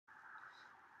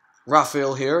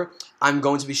Raphael here. I'm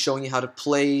going to be showing you how to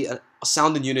play a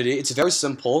sound in Unity. It's very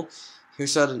simple.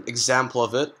 Here's an example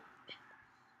of it.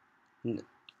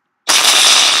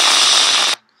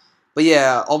 But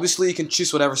yeah, obviously you can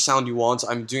choose whatever sound you want.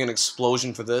 I'm doing an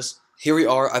explosion for this. Here we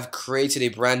are. I've created a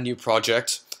brand new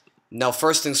project. Now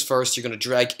first things first, you're going to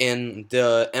drag in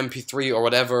the MP3 or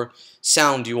whatever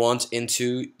sound you want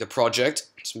into the project.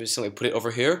 So I'm just simply put it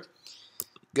over here.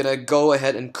 Gonna go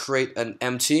ahead and create an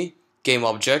empty game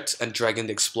object and drag in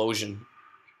the explosion.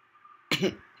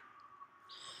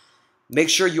 Make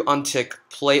sure you untick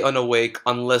play unawake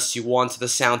unless you want the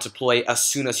sound to play as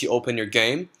soon as you open your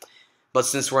game. But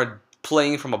since we're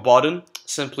playing from a button,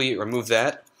 simply remove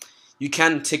that. You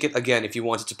can tick it again if you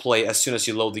want it to play as soon as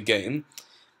you load the game.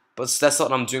 But that's not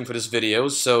what I'm doing for this video.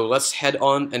 So let's head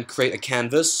on and create a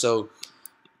canvas. So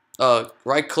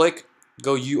right click,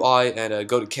 go UI and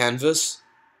go to canvas.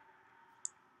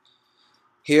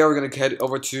 Here we're going to head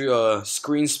over to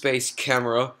screen space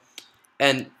camera.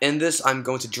 And in this, I'm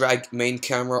going to drag main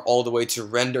camera all the way to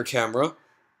render camera.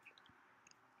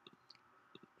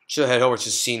 Should head over to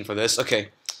scene for this. Okay.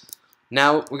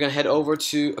 Now we're going to head over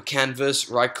to a canvas,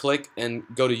 right click, and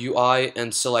go to UI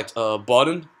and select a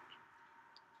button.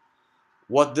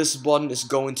 What this button is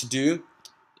going to do,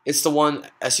 it's the one,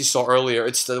 as you saw earlier,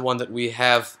 it's the one that we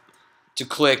have to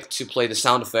click to play the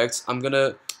sound effects.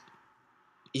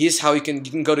 Here's how you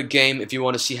can go to game if you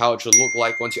want to see how it should look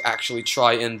like once you actually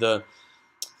try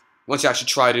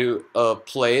to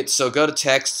play it. So go to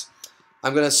text.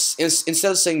 I'm gonna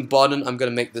instead of saying button, I'm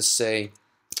gonna make this say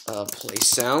play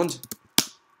sound,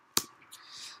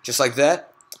 just like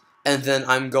that. And then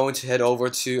I'm going to head over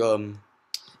to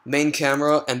main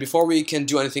camera. And before we can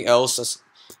do anything else, let's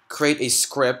create a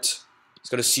script. Let's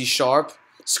go to C#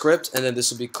 script, and then this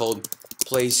will be called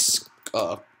play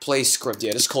script.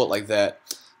 Yeah, just call it like that.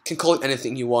 You can call it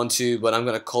anything you want to, but I'm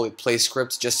gonna call it play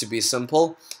script just to be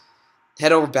simple.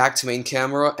 Head over back to main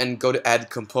camera and go to add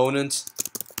component.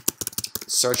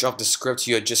 Search up the script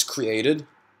you had just created.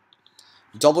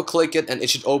 Double click it and it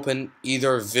should open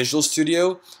either Visual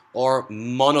Studio or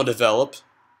MonoDevelop.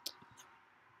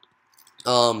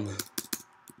 So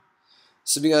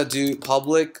we gotta do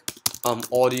public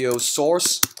audio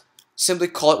source. Simply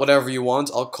call it whatever you want.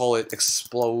 I'll call it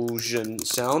explosion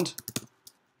sound.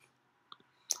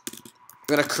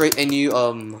 We're gonna create a new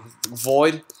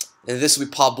void. And this will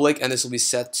be public, and this will be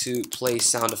set to play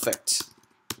sound effect.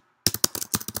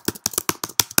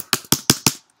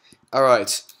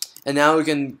 Alright, and now we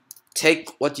can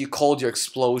take what you called your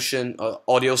explosion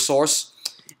audio source.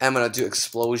 I'm gonna do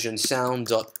explosion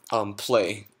sound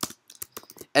play.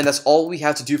 And that's all we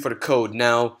have to do for the code.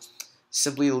 Now,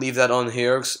 simply leave that on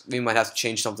here. We might have to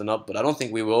change something up, but I don't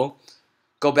think we will.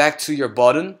 Go back to your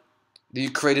button that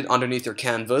you created underneath your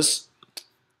canvas.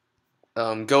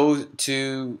 Go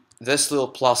to this little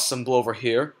plus symbol over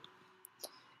here,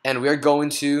 and we are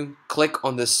going to click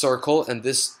on this circle, and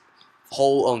this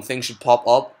whole thing should pop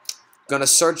up. Gonna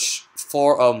search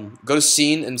for go to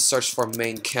scene and search for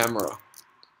main camera.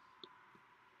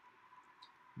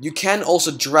 You can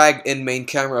also drag in main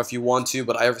camera if you want to,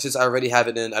 but since I already have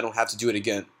it in, I don't have to do it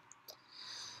again.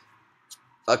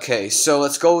 Okay, so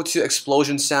let's go to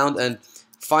explosion sound and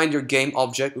find your game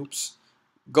object. Oops.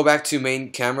 Go back to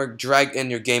main camera, drag in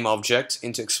your game object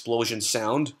into explosion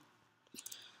sound.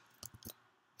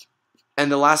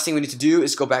 And the last thing we need to do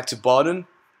is go back to button.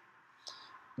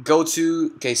 Go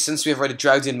to, okay, since we have already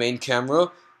dragged in main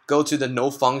camera, go to the no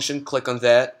function, click on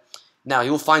that. Now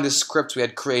you'll find the script we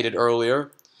had created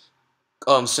earlier.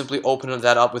 Simply open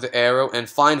that up with the arrow and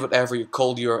find whatever you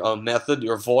called your method,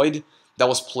 your void. That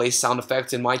was play sound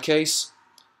effect in my case.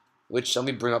 Which, let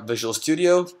me bring up Visual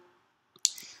Studio.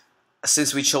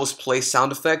 Since we chose play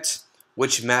sound effect,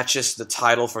 which matches the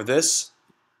title for this,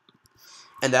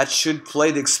 and that should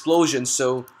play the explosion.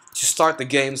 So to start the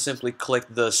game, simply click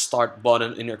the start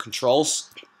button in your controls,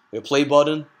 your play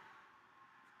button.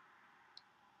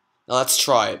 Now let's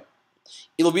try it.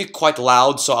 It'll be quite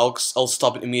loud, so I'll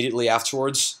stop it immediately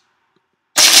afterwards.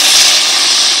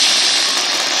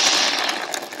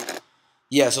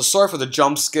 Yeah, so sorry for the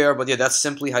jump scare, but yeah, that's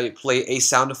simply how you play a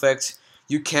sound effect.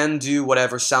 You can do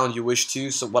whatever sound you wish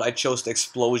to, so what I chose the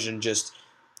explosion, just,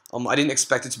 I didn't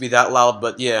expect it to be that loud,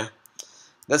 but yeah.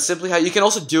 That's simply how, you can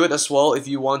also do it as well if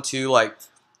you want to, like,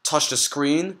 touch the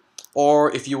screen,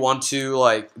 or if you want to,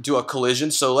 like, do a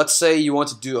collision. So let's say you want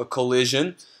to do a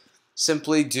collision,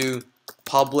 simply do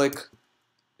public,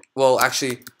 well,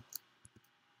 actually,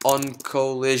 on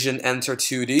collision enter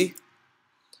 2D,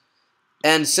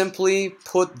 and simply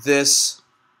put this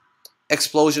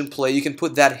explosion play, you can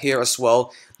put that here as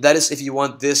well. That is if you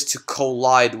want this to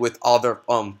collide with other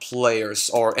players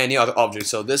or any other object.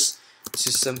 So this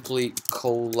to simply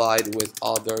collide with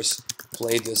others,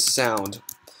 play this sound.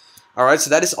 Alright, so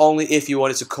that is only if you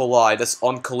want it to collide. That's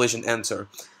on collision enter.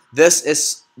 This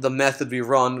is the method we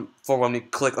run for when we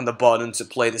click on the button to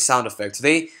play the sound effects.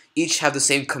 They each have the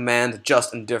same command,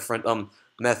 just in different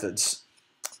methods.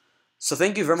 So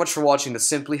thank you very much for watching. That's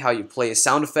simply how you play a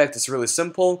sound effect. It's really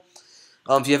simple.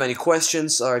 If you have any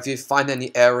questions or if you find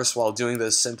any errors while doing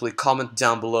this, simply comment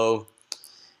down below.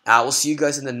 I will see you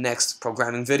guys in the next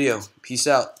programming video. Peace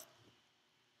out.